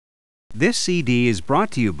This CD is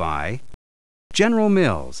brought to you by General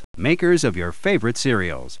Mills, makers of your favorite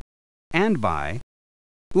cereals, and by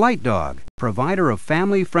lightdog, provider of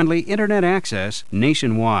family-friendly internet access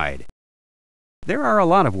nationwide. There are a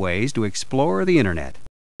lot of ways to explore the internet.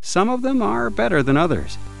 Some of them are better than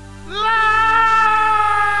others.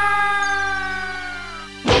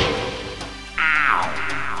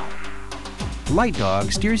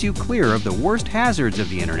 Lightdog steers you clear of the worst hazards of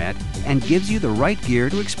the internet and gives you the right gear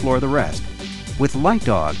to explore the rest. With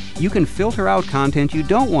lightdog, you can filter out content you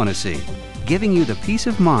don't want to see, giving you the peace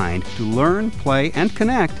of mind to learn, play, and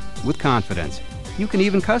connect with confidence. You can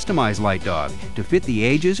even customize lightdog to fit the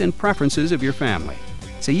ages and preferences of your family,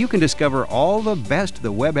 so you can discover all the best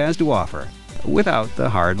the web has to offer without the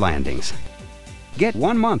hard landings. Get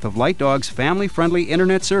 1 month of lightdog's family-friendly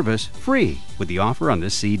internet service free with the offer on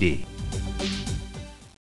this CD.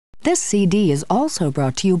 This CD is also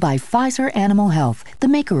brought to you by Pfizer Animal Health, the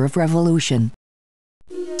maker of Revolution.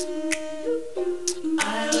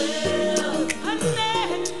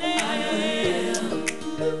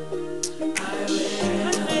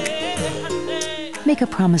 Make a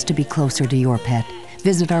promise to be closer to your pet.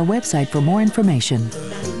 Visit our website for more information.